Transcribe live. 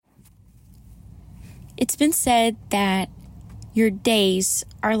It's been said that your days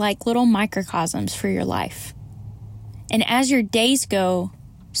are like little microcosms for your life. And as your days go,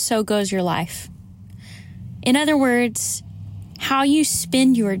 so goes your life. In other words, how you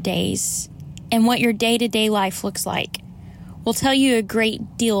spend your days and what your day-to-day life looks like will tell you a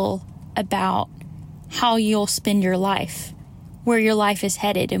great deal about how you'll spend your life, where your life is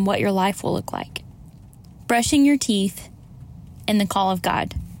headed, and what your life will look like. Brushing your teeth and the call of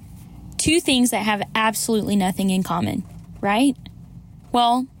God. Two things that have absolutely nothing in common, right?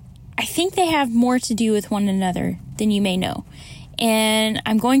 Well, I think they have more to do with one another than you may know. And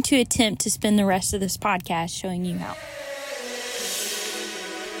I'm going to attempt to spend the rest of this podcast showing you how.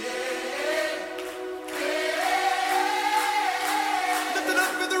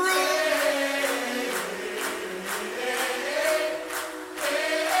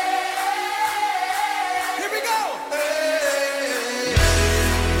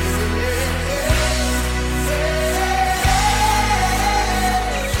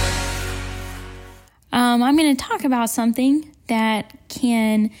 I'm going to talk about something that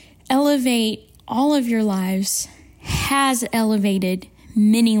can elevate all of your lives, has elevated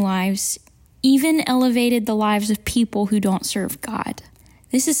many lives, even elevated the lives of people who don't serve God.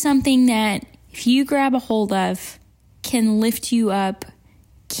 This is something that if you grab a hold of, can lift you up,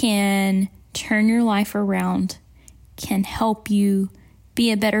 can turn your life around, can help you be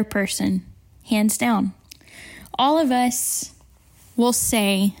a better person, hands down. All of us will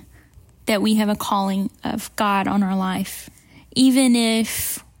say that we have a calling of God on our life. Even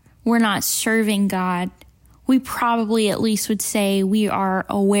if we're not serving God, we probably at least would say we are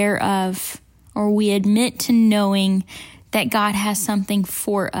aware of, or we admit to knowing that God has something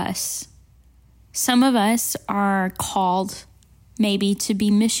for us. Some of us are called maybe to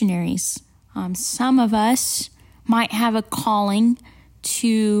be missionaries. Some of us might have a calling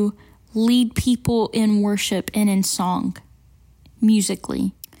to lead people in worship and in song,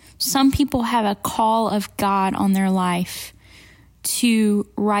 musically. Some people have a call of God on their life to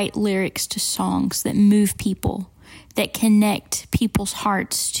write lyrics to songs that move people, that connect people's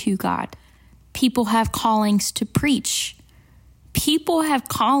hearts to God. People have callings to preach. People have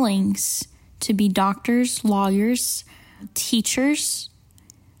callings to be doctors, lawyers, teachers.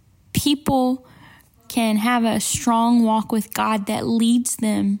 People can have a strong walk with God that leads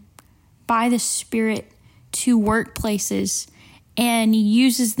them by the Spirit to workplaces and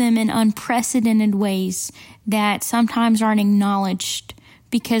uses them in unprecedented ways that sometimes aren't acknowledged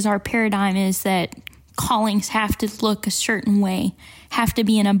because our paradigm is that callings have to look a certain way, have to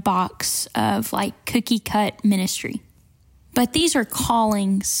be in a box of like cookie cut ministry. But these are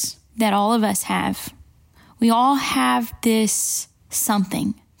callings that all of us have. We all have this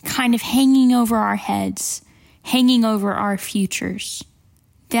something kind of hanging over our heads, hanging over our futures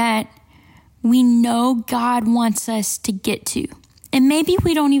that we know God wants us to get to. And maybe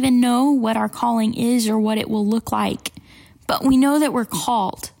we don't even know what our calling is or what it will look like, but we know that we're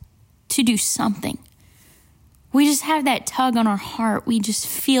called to do something. We just have that tug on our heart. We just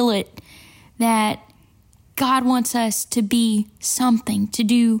feel it that God wants us to be something, to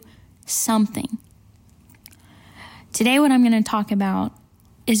do something. Today, what I'm going to talk about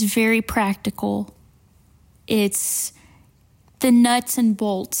is very practical. It's the nuts and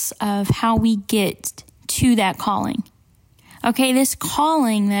bolts of how we get to that calling. Okay, this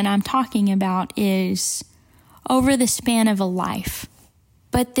calling that I'm talking about is over the span of a life.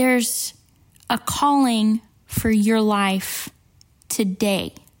 But there's a calling for your life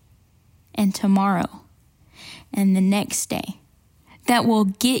today and tomorrow and the next day that will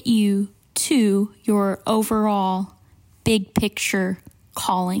get you to your overall big picture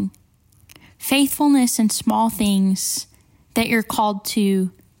calling. Faithfulness in small things that you're called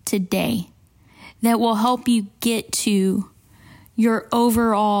to today that will help you get to your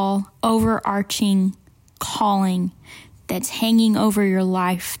overall overarching calling that's hanging over your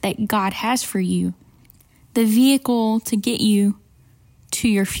life that God has for you. The vehicle to get you to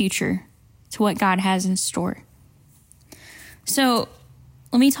your future, to what God has in store. So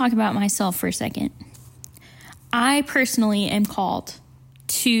let me talk about myself for a second. I personally am called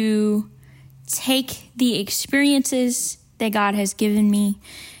to take the experiences that God has given me.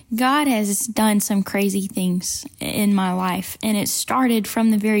 God has done some crazy things in my life, and it started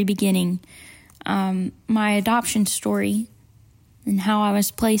from the very beginning. My adoption story and how I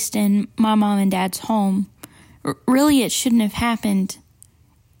was placed in my mom and dad's home, really it shouldn't have happened.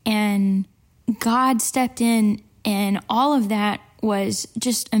 And God stepped in, and all of that was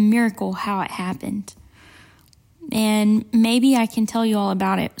just a miracle how it happened. And maybe I can tell you all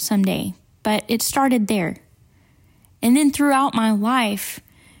about it someday, but it started there. And then throughout my life,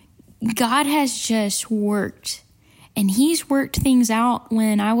 God has just worked, and he's worked things out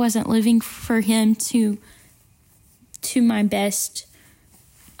when I wasn't living for him to my best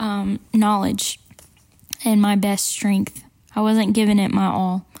knowledge and my best strength. I wasn't giving it my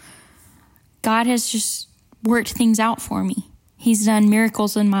all. God has just worked things out for me. He's done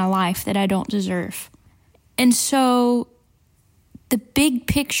miracles in my life that I don't deserve. And so the big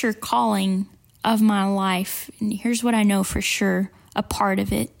picture calling of my life, and here's what I know for sure, a part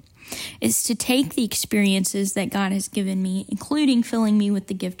of it, is to take the experiences that God has given me, including filling me with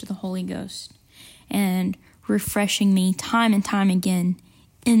the gift of the Holy Ghost and refreshing me time and time again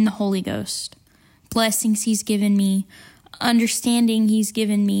in the Holy Ghost. Blessings he's given me, understanding he's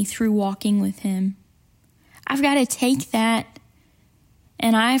given me through walking with him. I've got to take that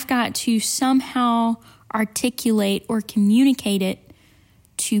and I've got to somehow articulate or communicate it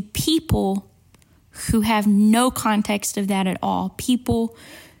to people who have no context of that at all. People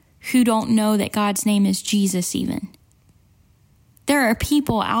who don't know that God's name is Jesus even. There are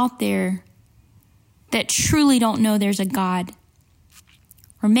people out there that truly don't know there's a God.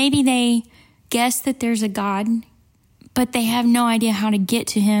 Or maybe they guess that there's a God, but they have no idea how to get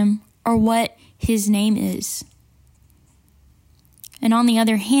to him or what his name is. And on the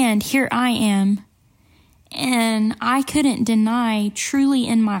other hand, here I am, and I couldn't deny truly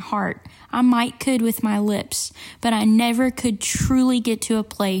in my heart. I could with my lips, but I never could truly get to a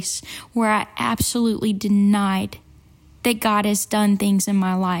place where I absolutely denied that God has done things in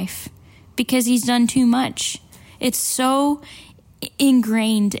my life, because he's done too much. It's so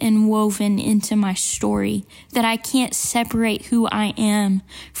ingrained and woven into my story that I can't separate who I am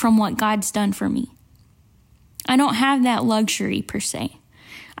from what God's done for me. I don't have that luxury per se.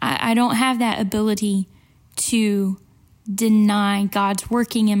 I don't have that ability to deny God's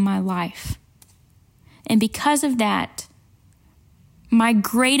working in my life. And because of that, my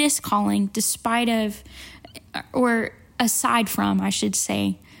greatest calling, aside from, I should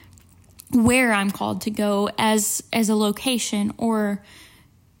say, where I'm called to go as a location or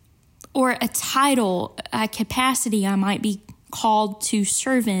a title, a capacity I might be called to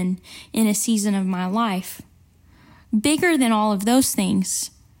serve in a season of my life. Bigger than all of those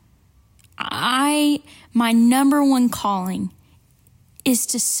things, my number one calling is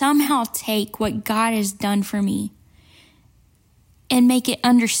to somehow take what God has done for me and make it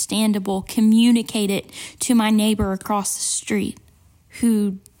understandable, communicate it to my neighbor across the street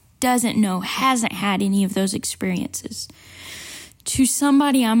who doesn't know, hasn't had any of those experiences, to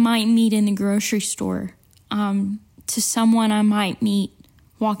somebody I might meet in the grocery store, to someone I might meet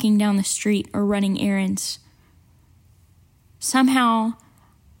walking down the street or running errands. Somehow,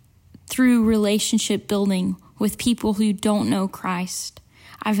 through relationship building with people who don't know Christ,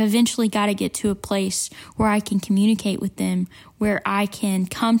 I've eventually got to get to a place where I can communicate with them, where I can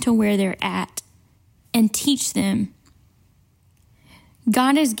come to where they're at and teach them.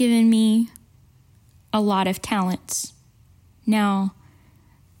 God has given me a lot of talents. Now,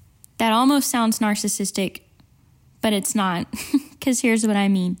 that almost sounds narcissistic, but it's not, because here's what I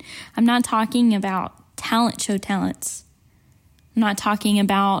mean. I'm not talking about talent show talents. I'm not talking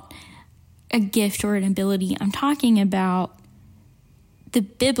about a gift or an ability. I'm talking about the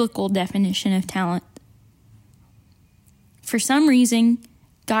biblical definition of talent. For some reason,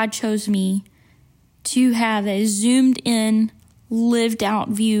 God chose me to have a zoomed in, lived out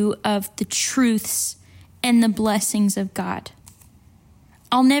view of the truths and the blessings of God.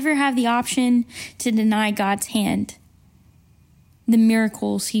 I'll never have the option to deny God's hand, the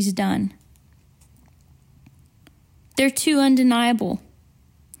miracles he's done. They're too undeniable.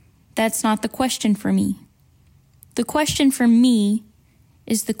 That's not the question for me. The question for me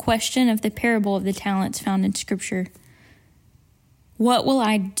is the question of the parable of the talents found in Scripture. What will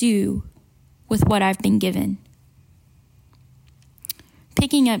I do with what I've been given?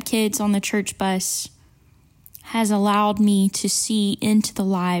 Picking up kids on the church bus has allowed me to see into the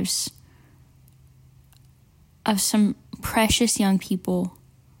lives of some precious young people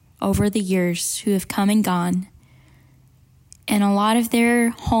over the years who have come and gone. And a lot of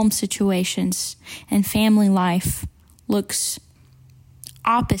their home situations and family life looks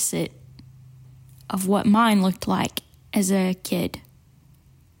opposite of what mine looked like as a kid.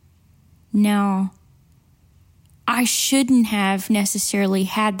 Now, I shouldn't have necessarily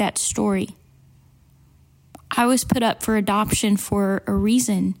had that story. I was put up for adoption for a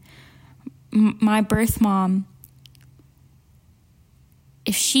reason. My birth mom,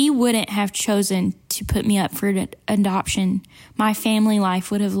 if she wouldn't have chosen to put me up for adoption, my family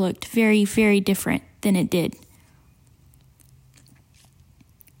life would have looked very, very different than it did.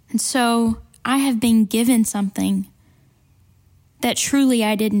 And so I have been given something that truly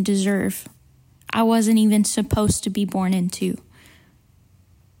I didn't deserve. I wasn't even supposed to be born into.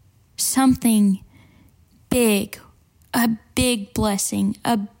 Something big, a big blessing,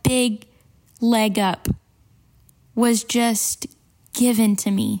 a big leg up was just given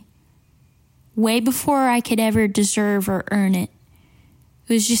to me way before I could ever deserve or earn it.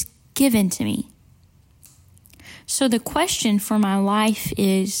 It was just given to me. So the question for my life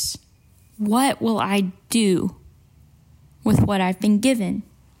is, what will I do with what I've been given?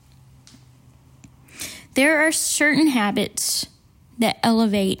 There are certain habits that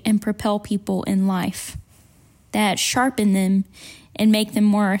elevate and propel people in life, that sharpen them and make them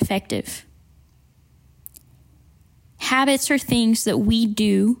more effective. Habits are things that we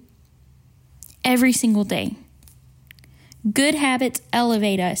do every single day. Good habits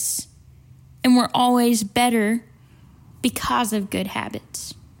elevate us, and we're always better because of good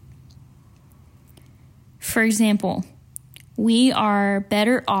habits. For example, we are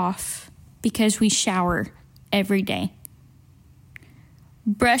better off because we shower every day.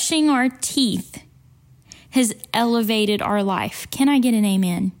 Brushing our teeth has elevated our life. Can I get an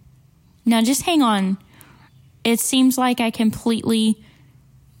amen? Now just hang on. It seems like I completely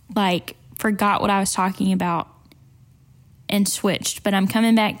forgot what I was talking about and switched, but I'm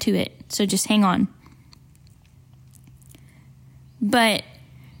coming back to it. So just hang on. But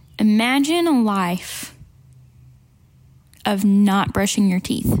imagine a life of not brushing your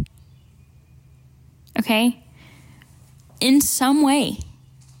teeth. Okay? In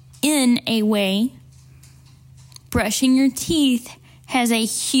a way, brushing your teeth has a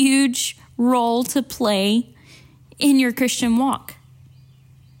huge role to play in your Christian walk.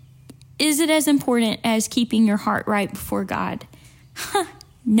 Is it as important as keeping your heart right before God?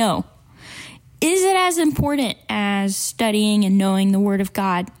 No. Is it as important as studying and knowing the Word of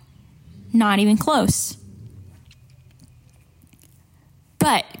God? Not even close.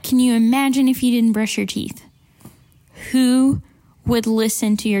 But can you imagine if you didn't brush your teeth? Who would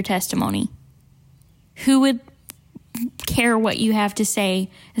listen to your testimony? Who would care what you have to say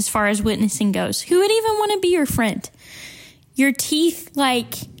as far as witnessing goes? Who would even want to be your friend? Your teeth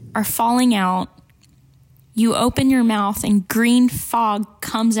are falling out. You open your mouth and green fog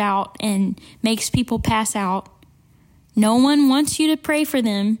comes out and makes people pass out. No one wants you to pray for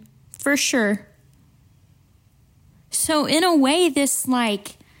them, for sure. So in a way, this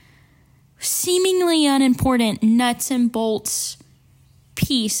seemingly unimportant nuts and bolts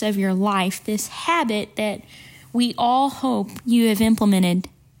piece of your life, this habit that we all hope you have implemented,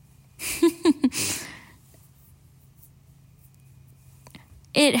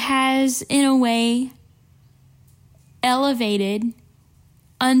 it has, in a way, elevated,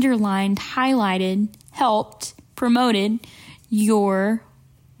 underlined, highlighted, helped, promoted your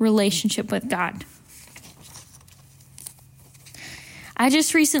relationship with God. I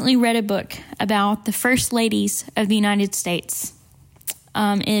just recently read a book about the first ladies of the United States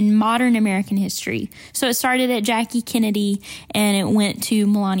in modern American history. So it started at Jackie Kennedy and it went to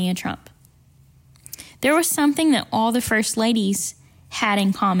Melania Trump. There was something that all the first ladies had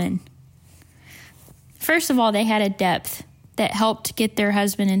in common. First of all, they had a depth that helped get their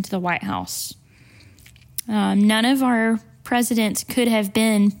husband into the White House. None of our presidents could have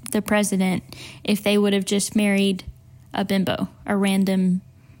been the president if they would have just married a bimbo, a random,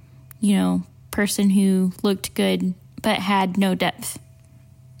 person who looked good but had no depth.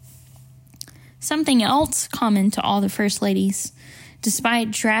 Something else common to all the first ladies,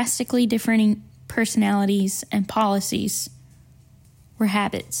 despite drastically differing personalities and policies, were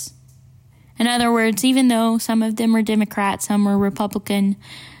habits. In other words, even though some of them were Democrat, some were Republican,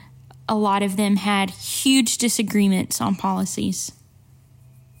 a lot of them had huge disagreements on policies.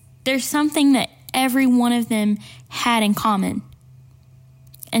 There's something that every one of them had in common,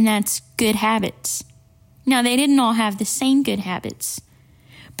 and that's good habits. Now, they didn't all have the same good habits,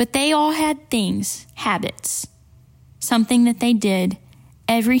 but they all had habits, something that they did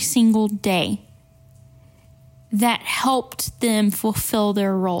every single day that helped them fulfill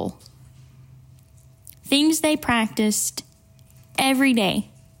their role. Things they practiced every day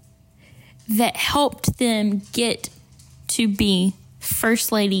that helped them get to be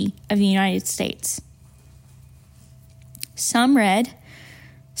First Lady of the United States. Some read,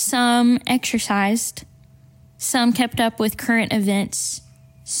 some exercised, some kept up with current events,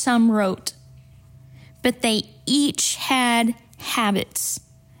 some wrote. But they each had habits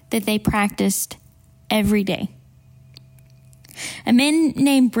that they practiced every day. A man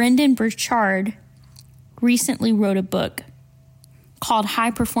named Brendon Burchard recently wrote a book called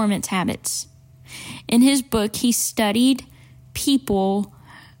High Performance Habits. In his book, he studied people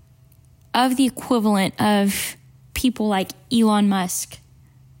of the equivalent of people like Elon Musk,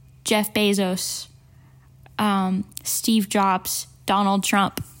 Jeff Bezos, Steve Jobs, Donald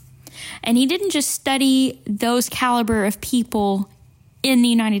Trump. And he didn't just study those caliber of people in the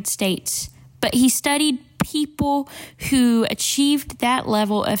United States, but he studied people who achieved that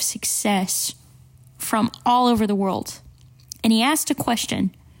level of success from all over the world. And he asked a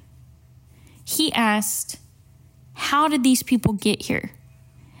question. He asked, how did these people get here?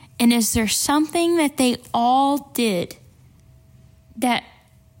 And is there something that they all did, that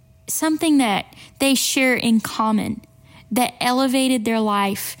something that they share in common, that elevated their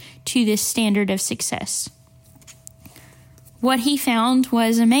life to this standard of success? What he found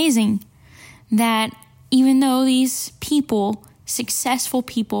was amazing, that even though these people, successful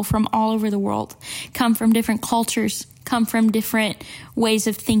people from all over the world, come from different cultures, come from different ways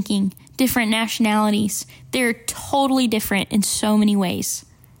of thinking, different nationalities, they're totally different in so many ways.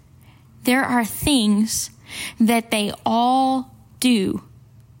 There are things that they all do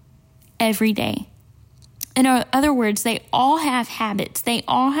every day. In other words, they all have habits. They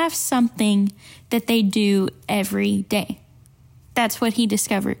all have something that they do every day. That's what he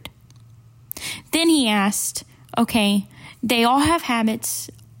discovered. Then he asked, okay, they all have habits.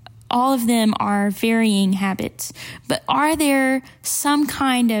 All of them are varying habits. But are there some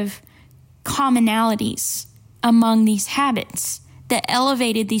kind of commonalities among these habits that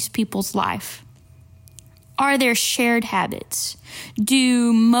elevated these people's life? Are there shared habits?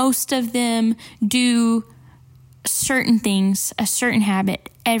 Do most of them do certain things, a certain habit,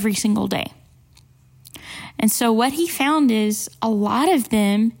 every single day? And so what he found is a lot of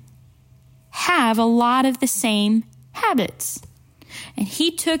them have a lot of the same habits. And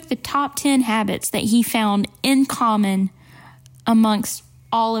he took the top 10 habits that he found in common amongst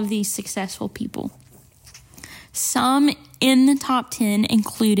all of these successful people. Some in the top 10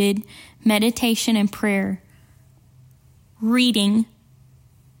 included meditation and prayer, reading,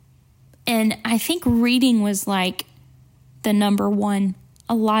 and I think reading was like the number one.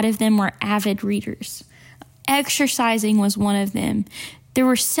 A lot of them were avid readers. Exercising was one of them. There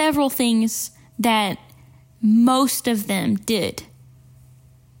were several things that most of them did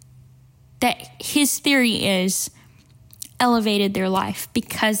that his theory is elevated their life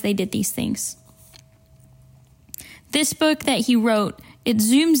because they did these things. This book that he wrote, it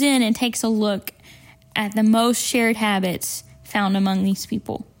zooms in and takes a look at the most shared habits found among these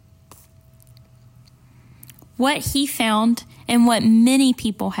people. What he found and what many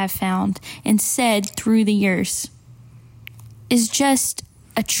people have found and said through the years is just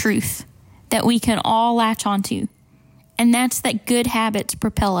a truth that we can all latch onto. And that's that good habits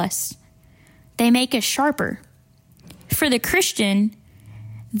propel us. They make us sharper. For the Christian,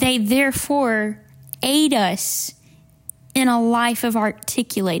 they therefore aid us in a life of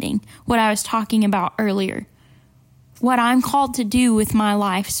articulating what I was talking about earlier. What I'm called to do with my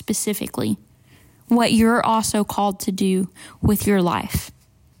life specifically. What you're also called to do with your life.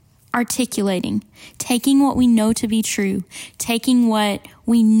 Articulating. Taking what we know to be true. Taking what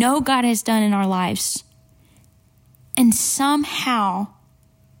we know God has done in our lives. And somehow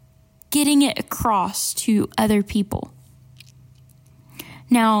getting it across to other people.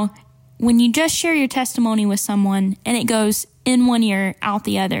 Now, when you just share your testimony with someone and it goes in one ear, out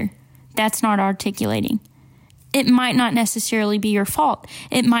the other, that's not articulating. It might not necessarily be your fault.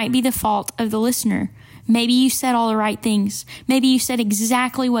 It might be the fault of the listener. Maybe you said all the right things. Maybe you said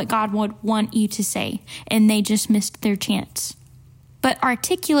exactly what God would want you to say, and they just missed their chance. But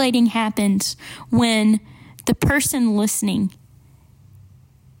articulating happens when the person listening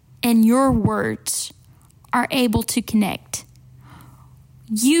and your words are able to connect.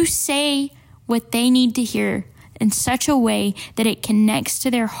 You say what they need to hear in such a way that it connects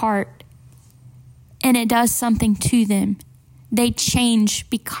to their heart and it does something to them. They change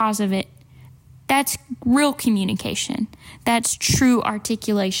because of it. That's real communication. That's true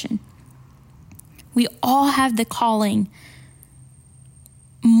articulation. We all have the calling,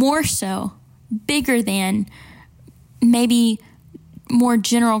 more so, bigger than maybe more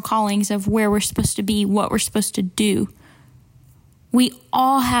general callings of where we're supposed to be, what we're supposed to do. We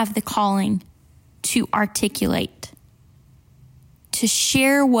all have the calling to articulate, to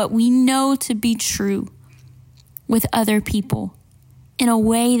share what we know to be true with other people in a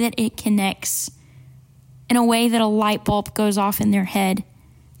way that it connects, in a way that a light bulb goes off in their head.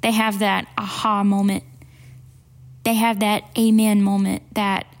 They have that aha moment. They have that amen moment,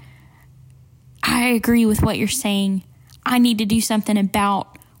 that I agree with what you're saying. I need to do something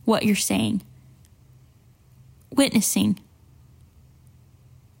about what you're saying. Witnessing,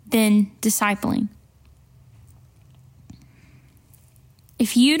 then discipling.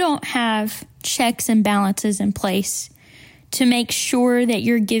 if you don't have checks and balances in place to make sure that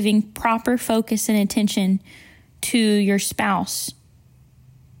you're giving proper focus and attention to your spouse,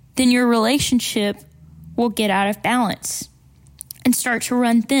 then your relationship will get out of balance and start to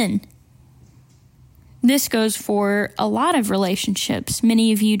run thin. This goes for a lot of relationships.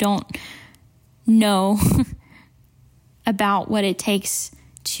 Many of you don't know about what it takes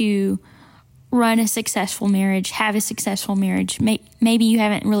to run a successful marriage, have a successful marriage. Maybe you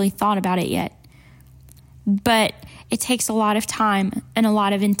haven't really thought about it yet. But it takes a lot of time and a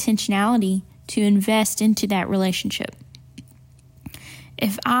lot of intentionality to invest into that relationship.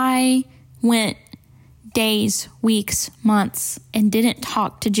 If I went days, weeks, months, and didn't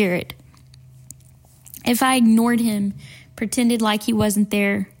talk to Jared, if I ignored him, pretended like he wasn't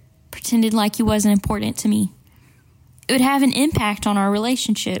there, pretended like he wasn't important to me, it would have an impact on our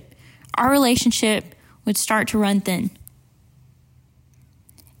relationship. Our relationship would start to run thin.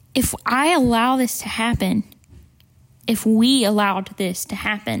 If I allow this to happen, if we allowed this to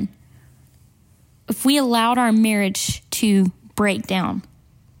happen, if we allowed our marriage to break down,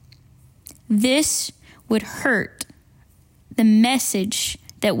 this would hurt the message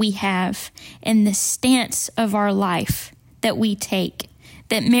that we have and the stance of our life that we take,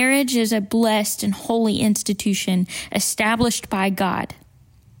 that marriage is a blessed and holy institution established by God.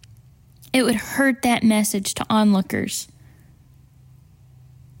 It would hurt that message to onlookers.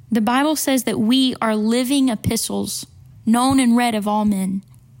 The Bible says that we are living epistles, known and read of all men.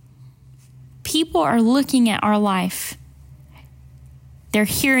 People are looking at our life. They're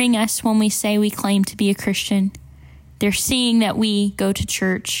hearing us when we say we claim to be a Christian. They're seeing that we go to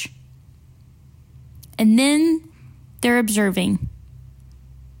church. And then they're observing.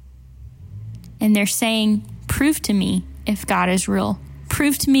 And they're saying, prove to me if God is real.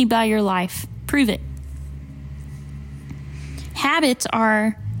 Prove to me by your life. Prove it. Habits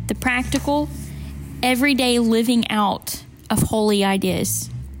are the practical, everyday living out of holy ideas.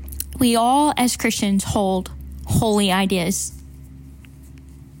 We all, as Christians, hold holy ideas.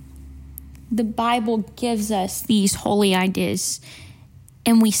 The Bible gives us these holy ideas,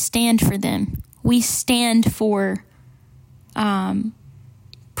 and we stand for them. We stand for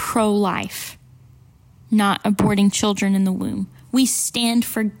pro-life, not aborting children in the womb. We stand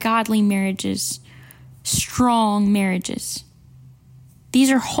for godly marriages, strong marriages. These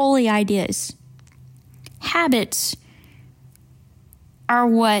are holy ideas. Habits are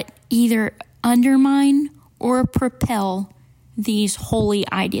what either undermine or propel these holy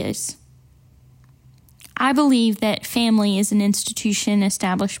ideas. I believe that family is an institution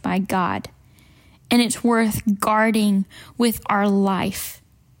established by God, and it's worth guarding with our life,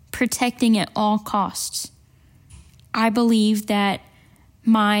 protecting at all costs. I believe that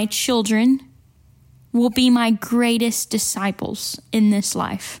my children will be my greatest disciples in this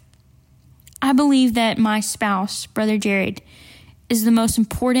life. I believe that my spouse, Brother Jared, is the most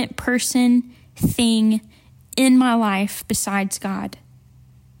important person, thing in my life besides God.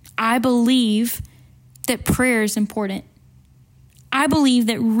 I believe that prayer is important. I believe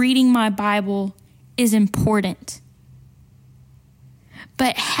that reading my Bible is important.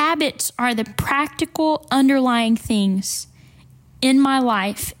 But habits are the practical underlying things in my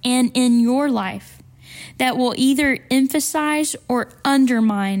life and in your life that will either emphasize or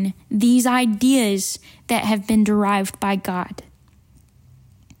undermine these ideas that have been derived by God.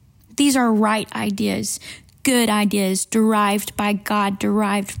 These are right ideas, good ideas, derived by God,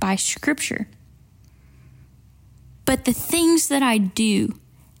 derived by Scripture. But the things that I do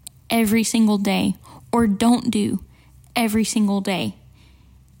every single day or don't do every single day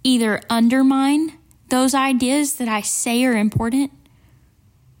either undermine those ideas that I say are important,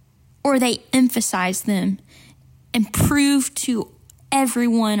 or they emphasize them and prove to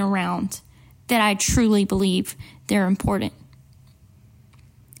everyone around that I truly believe they're important.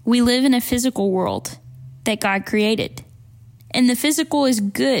 We live in a physical world that God created, and the physical is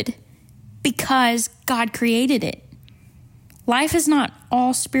good because God created it. Life is not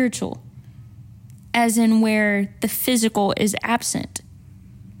all spiritual, as in where the physical is absent.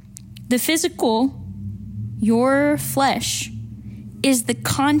 The physical, your flesh, is the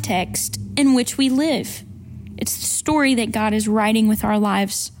context in which we live. It's the story that God is writing with our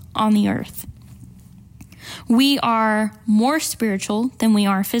lives on the earth. We are more spiritual than we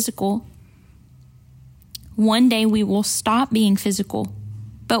are physical. One day we will stop being physical,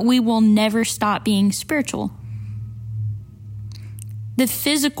 but we will never stop being spiritual. The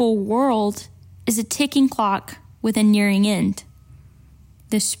physical world is a ticking clock with a nearing end.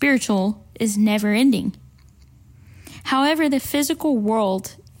 The spiritual is never ending. However, the physical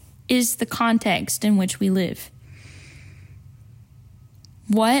world is the context in which we live.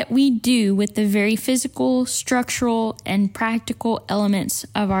 what we do with the very physical, structural, and practical elements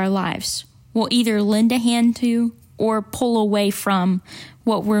of our lives will either lend a hand to or pull away from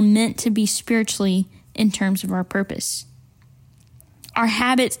what we're meant to be spiritually in terms of our purpose. Our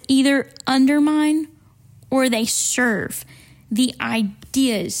habits either undermine or they serve the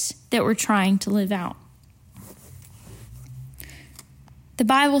ideas that we're trying to live out. The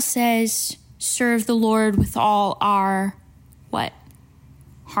Bible says, serve the Lord with all our, what?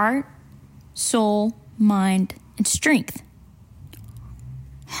 Heart, soul, mind, and strength.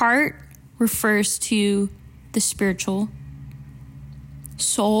 Heart refers to the spiritual.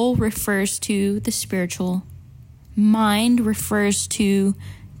 Soul refers to the spiritual. Mind refers to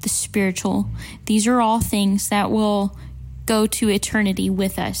the spiritual. These are all things that will go to eternity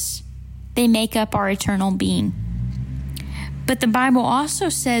with us. They make up our eternal being. But the Bible also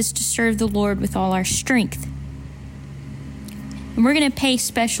says to serve the Lord with all our strength. And we're going to pay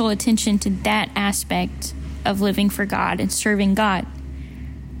special attention to that aspect of living for God and serving God.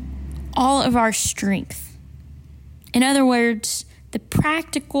 All of our strength. In other words, the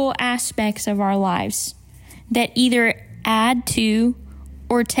practical aspects of our lives that either add to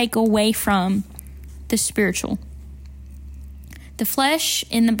or take away from the spiritual. The flesh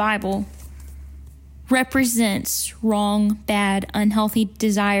in the Bible represents wrong, bad, unhealthy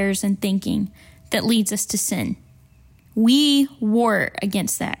desires and thinking that leads us to sin. We war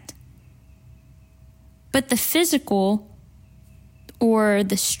against that. But the physical, or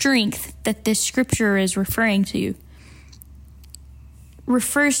the strength that this scripture is referring to,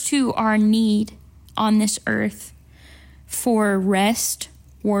 refers to our need on this earth for rest,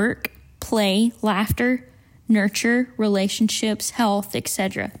 work, play, laughter, nurture, relationships, health,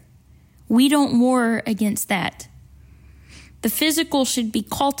 etc. We don't war against that. The physical should be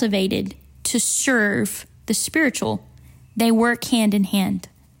cultivated to serve the spiritual. They work hand in hand.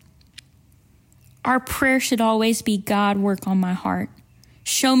 Our prayer should always be, God, work on my heart.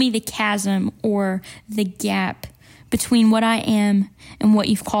 Show me the chasm or the gap between what I am and what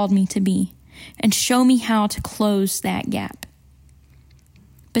you've called me to be, and show me how to close that gap.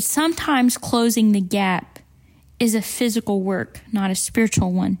 But sometimes closing the gap is a physical work, not a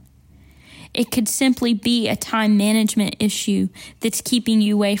spiritual one. It could simply be a time management issue that's keeping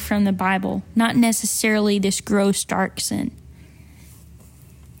you away from the Bible, not necessarily this gross, dark sin.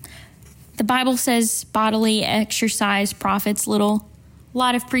 The Bible says bodily exercise profits little. A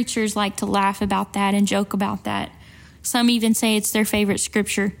lot of preachers like to laugh about that and joke about that. Some even say it's their favorite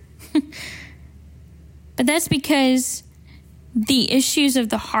scripture. But that's because the issues of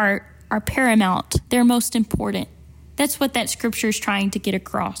the heart are paramount. They're most important. That's what that scripture is trying to get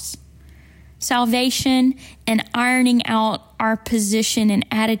across. Salvation and ironing out our position and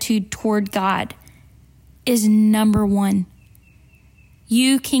attitude toward God is number one.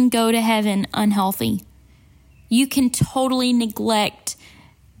 You can go to heaven unhealthy. You can totally neglect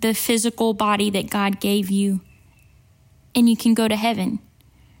the physical body that God gave you, and you can go to heaven.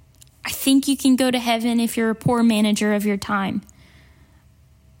 I think you can go to heaven if you're a poor manager of your time.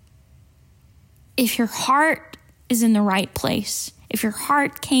 If your heart is in the right place, if your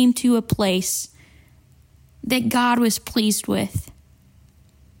heart came to a place that God was pleased with,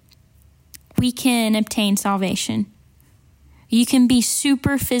 we can obtain salvation. You can be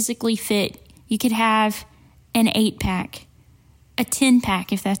super physically fit. You could have an 8-pack, a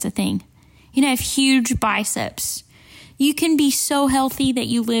 10-pack if that's a thing. You can have huge biceps. You can be so healthy that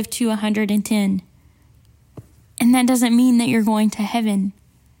you live to 110. And that doesn't mean that you're going to heaven.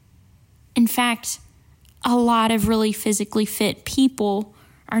 In fact, a lot of really physically fit people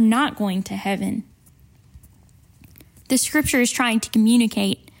are not going to heaven. The scripture is trying to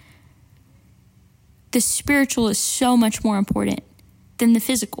communicate the spiritual is so much more important than the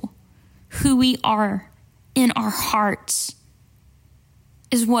physical. Who we are in our hearts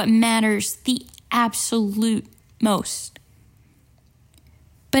is what matters the absolute most.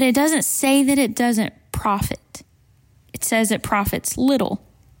 But it doesn't say that it doesn't profit. It says it profits little.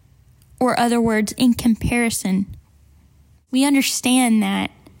 Or other words, in comparison. We understand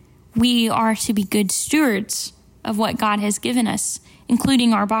that we are to be good stewards of what God has given us,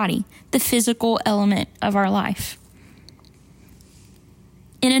 including our body, the physical element of our life.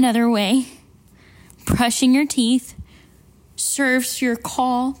 In another way, brushing your teeth serves your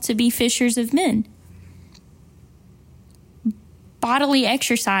call to be fishers of men. Bodily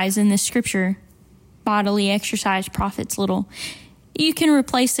exercise in this scripture, bodily exercise profits little. You can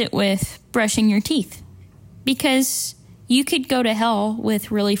replace it with brushing your teeth, because you could go to hell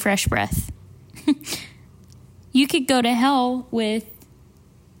with really fresh breath. You could go to hell with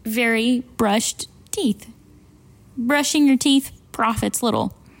very brushed teeth. Brushing your teeth profits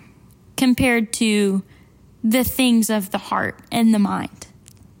little compared to the things of the heart and the mind.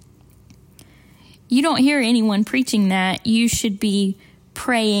 You don't hear anyone preaching that you should be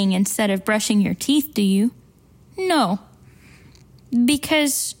praying instead of brushing your teeth, do you? No,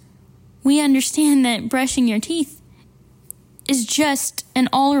 because we understand that brushing your teeth is just an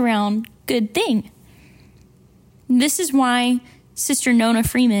all-around good thing. This is why Sister Nona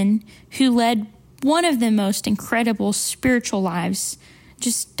Freeman, who led one of the most incredible spiritual lives,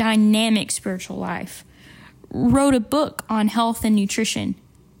 just dynamic spiritual life, wrote a book on health and nutrition.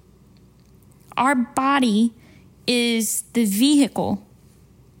 Our body is the vehicle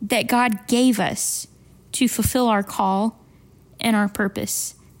that God gave us to fulfill our call and our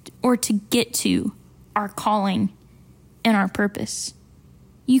purpose, or to get to our calling and our purpose.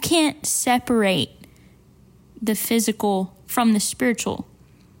 You can't separate the physical from the spiritual.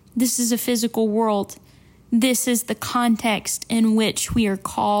 This is a physical world. This is the context in which we are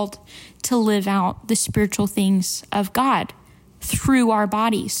called to live out the spiritual things of God through our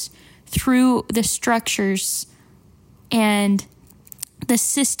bodies, through the structures and the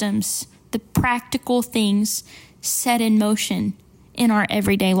systems, the practical things set in motion in our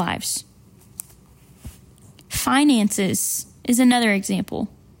everyday lives. Finances is another example.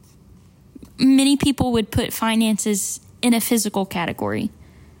 Many people would put finances in a physical category.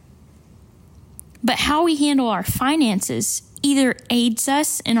 But how we handle our finances either aids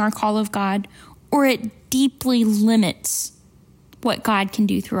us in our call of God, or it deeply limits what God can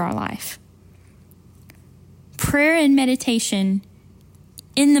do through our life. Prayer and meditation,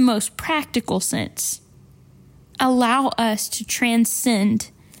 in the most practical sense, allow us to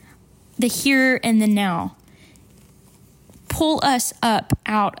transcend the here and the now. Pull us up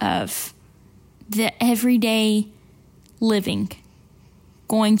out of the everyday living,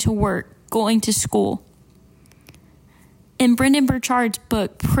 going to work, going to school. In Brendan Burchard's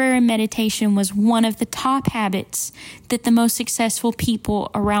book, Prayer and Meditation was one of the top habits that the most successful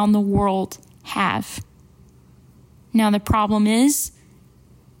people around the world have. Now, the problem is,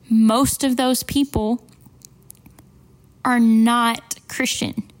 most of those people are not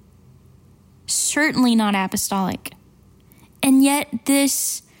Christian, certainly not apostolic. And yet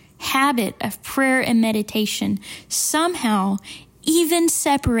this habit of prayer and meditation somehow, even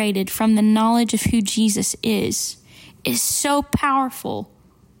separated from the knowledge of who Jesus is so powerful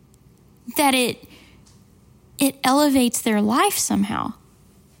that it elevates their life somehow.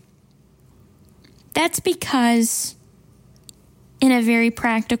 That's because, in a very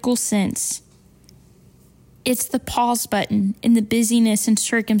practical sense, it's the pause button in the busyness and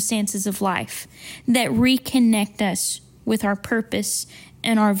circumstances of life that reconnect us with our purpose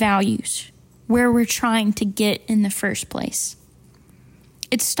and our values, where we're trying to get in the first place.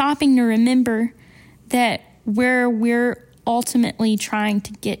 It's stopping to remember that where we're ultimately trying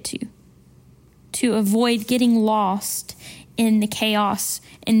to get to avoid getting lost in the chaos,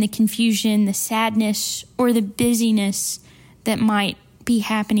 in the confusion, the sadness, or the busyness that might be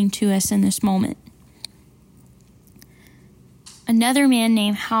happening to us in this moment. Another man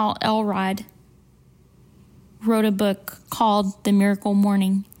named Hal Elrod wrote a book called The Miracle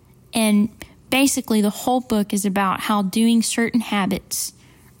Morning. And basically the whole book is about how doing certain habits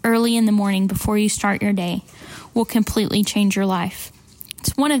early in the morning before you start your day will completely change your life.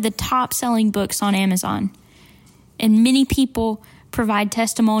 It's one of the top-selling books on Amazon. And many people provide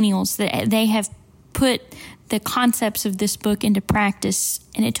testimonials that they have put the concepts of this book into practice,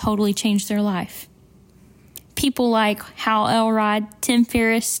 and it totally changed their life. People like Hal Elrod, Tim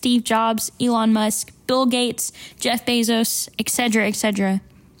Ferriss, Steve Jobs, Elon Musk, Bill Gates, Jeff Bezos, etc., etc.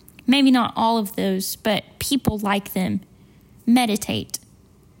 Maybe not all of those, but people like them meditate.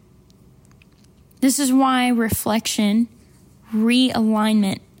 This is why reflection,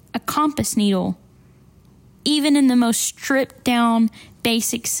 realignment, a compass needle, even in the most stripped down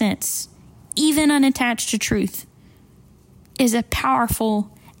basic sense, even unattached to truth, is a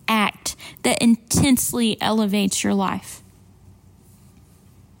powerful act that intensely elevates your life.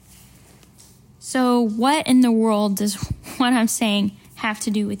 So what in the world does what I'm saying have to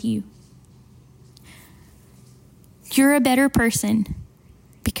do with you? You're a better person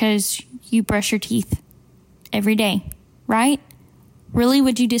because you brush your teeth every day, right? Really,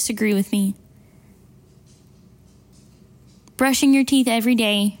 would you disagree with me? Brushing your teeth every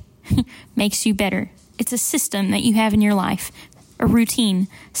day makes you better. It's a system that you have in your life, a routine,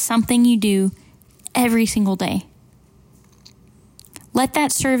 something you do every single day. Let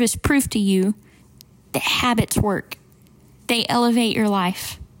that serve as proof to you that habits work. They elevate your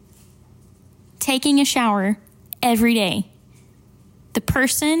life. Taking a shower every day. The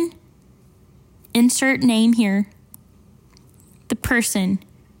person, insert name here, the person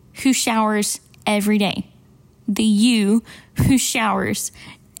who showers every day. The you who showers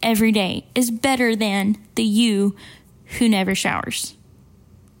every day is better than the you who never showers,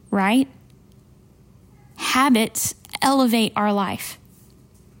 right? Habits elevate our life.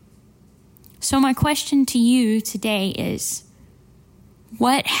 So my question to you today is,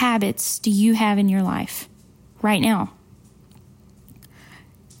 what habits do you have in your life right now?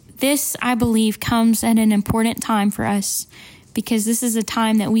 This, I believe, comes at an important time for us because this is a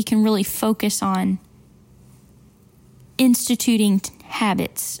time that we can really focus on instituting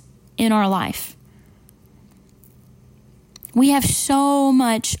habits in our life. We have so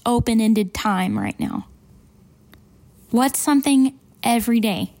much open-ended time right now. What's something every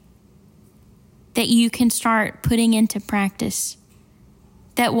day that you can start putting into practice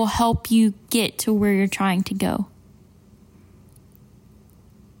that will help you get to where you're trying to go?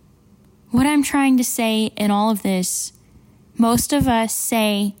 What I'm trying to say in all of this, most of us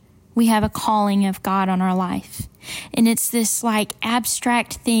say we have a calling of God on our life. And it's this like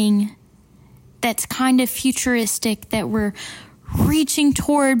abstract thing that's kind of futuristic that we're reaching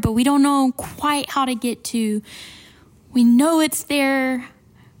toward, but we don't know quite how to get to. We know it's there.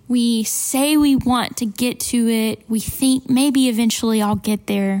 We say we want to get to it. We think maybe eventually I'll get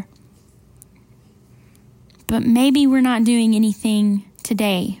there. But maybe we're not doing anything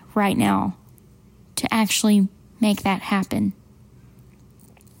today, right now, to actually make that happen.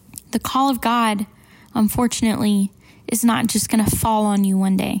 The call of God, unfortunately, is not just going to fall on you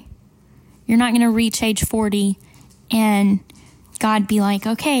one day. You're not going to reach age 40 and God be like,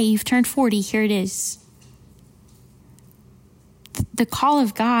 okay, you've turned 40, here it is. The call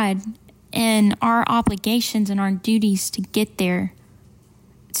of God and our obligations and our duties to get there,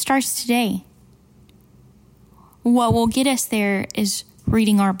 it starts today. What will get us there is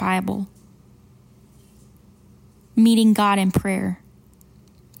reading our Bible, meeting God in prayer.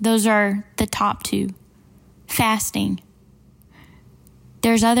 Those are the top two. Fasting.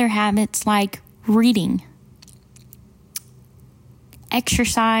 There's other habits like reading,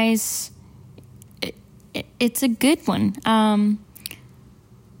 exercise. It's a good one.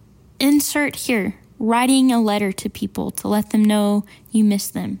 Insert here, writing a letter to people to let them know you miss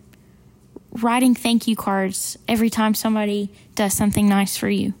them. Writing thank you cards every time somebody does something nice for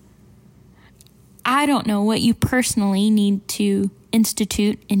you. I don't know what you personally need to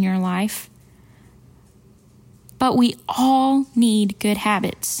institute in your life, but we all need good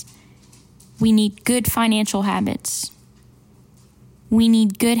habits. We need good financial habits. We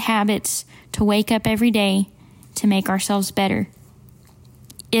need good habits to wake up every day to make ourselves better.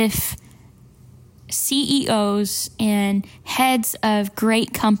 If CEOs and heads of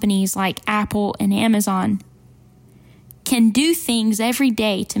great companies like Apple and Amazon can do things every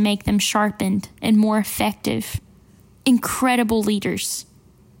day to make them sharpened and more effective, incredible leaders,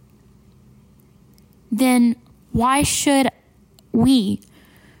 then why should we,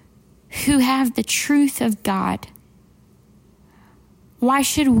 who have the truth of God, why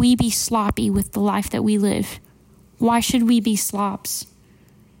should we be sloppy with the life that we live? Why should we be slobs?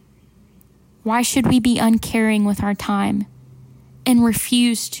 Why should we be uncaring with our time and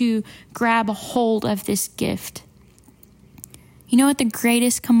refuse to grab a hold of this gift? You know what the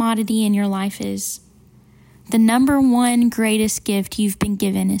greatest commodity in your life is? The number one greatest gift you've been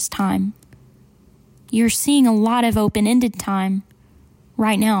given is time. You're seeing a lot of open-ended time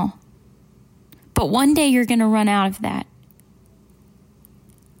right now. But one day you're going to run out of that.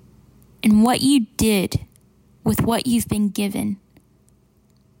 And what you did with what you've been given,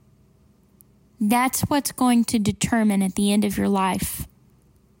 that's what's going to determine at the end of your life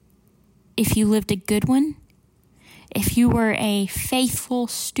if you lived a good one, if you were a faithful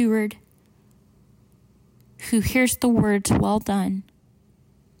steward who hears the words, well done,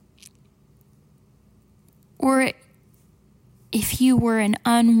 or if you were an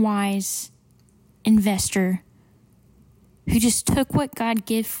unwise investor who just took what God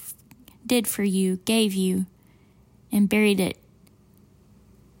did for you, gave you, and buried it.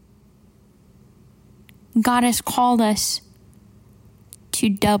 God has called us to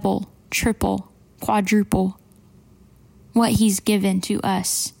double, triple, quadruple what He's given to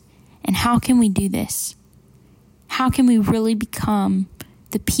us. And how can we do this? How can we really become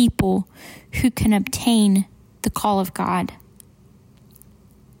the people who can obtain the call of God?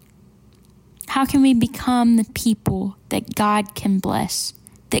 How can we become the people that God can bless,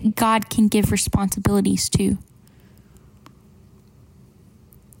 that God can give responsibilities to?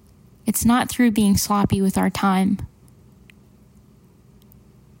 It's not through being sloppy with our time.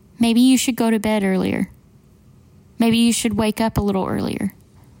 Maybe you should go to bed earlier. Maybe you should wake up a little earlier.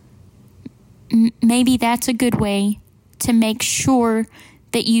 Maybe that's a good way to make sure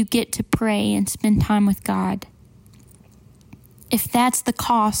that you get to pray and spend time with God. If that's the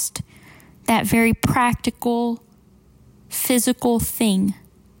cost, that very practical, physical thing,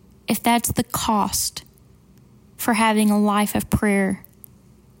 if that's the cost for having a life of prayer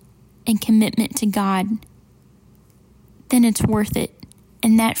and commitment to God, then it's worth it.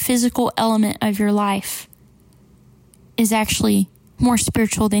 And that physical element of your life is actually more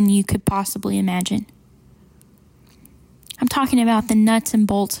spiritual than you could possibly imagine. I'm talking about the nuts and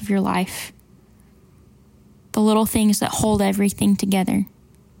bolts of your life, the little things that hold everything together.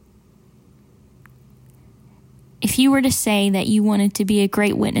 If you were to say that you wanted to be a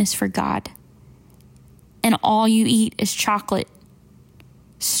great witness for God, and all you eat is chocolate,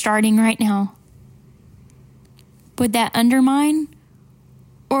 starting right now, would that undermine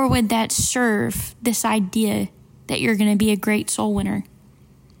or would that serve this idea that you're going to be a great soul winner?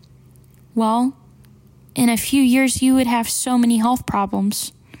 Well, in a few years, you would have so many health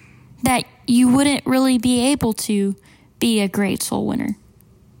problems that you wouldn't really be able to be a great soul winner.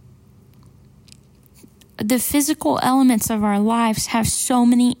 The physical elements of our lives have so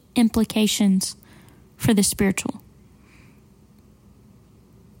many implications for the spiritual.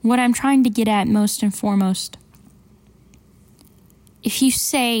 What I'm trying to get at most and foremost, if you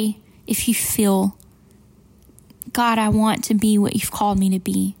feel, God, I want to be what you've called me to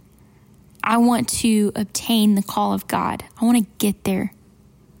be. I want to obtain the call of God. I want to get there.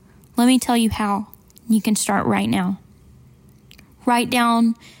 Let me tell you how. You can start right now. Write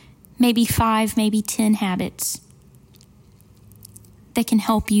down maybe 5, maybe 10 habits that can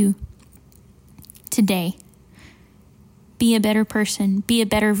help you today. Be a better person. Be a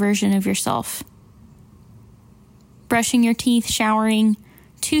better version of yourself. Brushing your teeth, showering,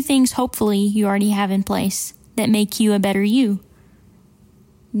 2 things hopefully you already have in place that make you a better you.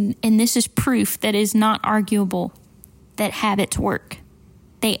 And this is proof that is not arguable that habits work.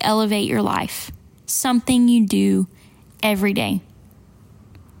 They elevate your life. Something you do every day.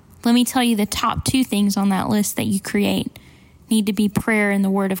 Let me tell you the top 2 things on that list that you create need to be prayer and the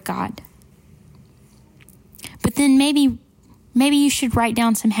Word of God. But then maybe you should write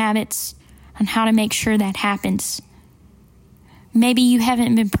down some habits on how to make sure that happens. Maybe you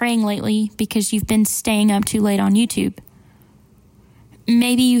haven't been praying lately because you've been staying up too late on YouTube.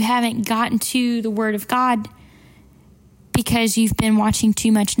 Maybe you haven't gotten to the Word of God because you've been watching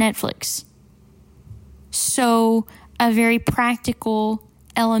too much Netflix. So a very practical,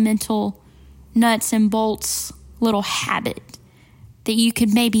 elemental, nuts and bolts little habit that you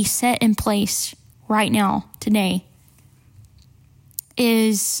could maybe set in place right now, today,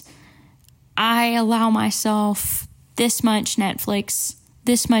 is I allow myself this much Netflix,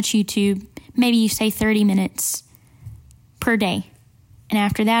 this much YouTube, maybe you say 30 minutes per day. And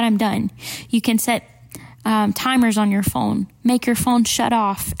after that, I'm done. You can set timers on your phone. Make your phone shut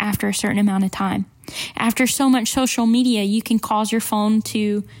off after a certain amount of time. After so much social media, you can cause your phone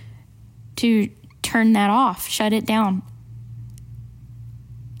to turn that off, shut it down.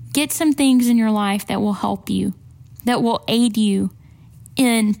 Get some things in your life that will help you, that will aid you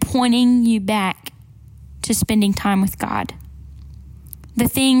in pointing you back to spending time with God. The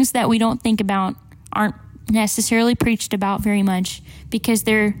things that we don't think about aren't necessarily preached about very much because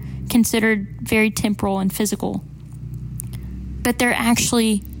they're considered very temporal and physical. But they're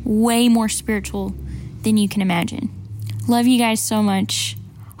actually way more spiritual than you can imagine. Love you guys so much.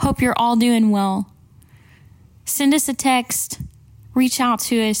 Hope you're all doing well. Send us a text. Reach out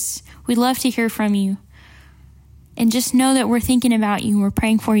to us. We'd love to hear from you. And just know that we're thinking about you and we're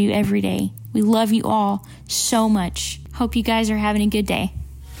praying for you every day. We love you all so much. Hope you guys are having a good day.